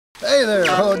Hey there,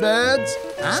 ho-dads.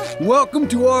 Huh? Welcome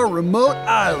to our remote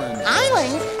island.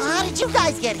 Island? How did you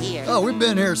guys get here? Oh, we've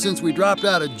been here since we dropped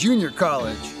out of junior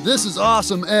college. This is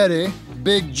Awesome Eddie,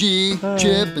 Big G,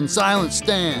 Chip, and Silent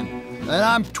Stan. And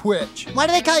I'm Twitch. Why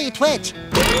do they call you Twitch?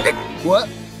 What?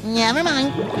 Never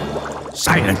mind.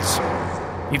 Silence.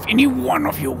 If any one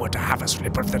of you were to have a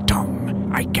slip of the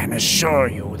tongue, I can assure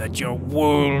you that your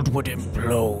world would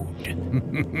implode.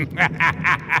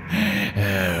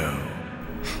 Oh.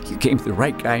 You came to the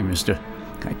right guy, mister.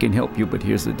 I can help you, but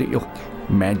here's the deal.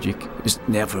 Magic is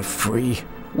never free.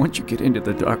 Once you get into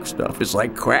the dark stuff, it's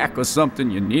like crack or something.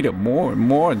 You need it more and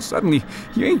more, and suddenly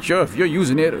you ain't sure if you're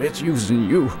using it or it's using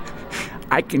you.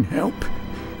 I can help,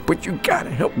 but you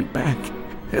gotta help me back.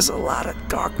 There's a lot of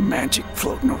dark magic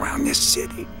floating around this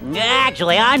city.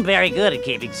 Actually, I'm very good at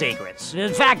keeping secrets.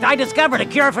 In fact, I discovered a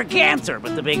cure for cancer,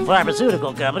 but the big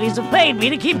pharmaceutical companies have paid me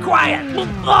to keep quiet.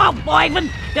 Oh, Boygman,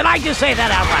 did I just say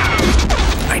that out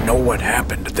loud? I know what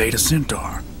happened to Theta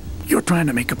Centaur. You're trying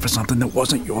to make up for something that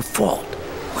wasn't your fault.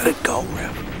 Let it go,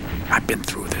 Rev. I've been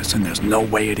through this, and there's no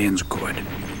way it ends good.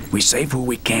 We save who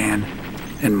we can,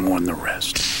 and mourn the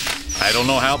rest. I don't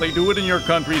know how they do it in your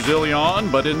country,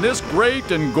 Zillion, but in this great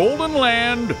and golden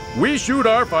land, we shoot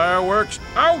our fireworks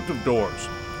out of doors,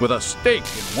 with a stake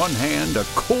in one hand, a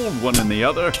cold one in the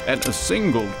other, and a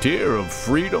single tear of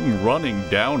freedom running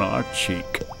down our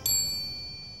cheek.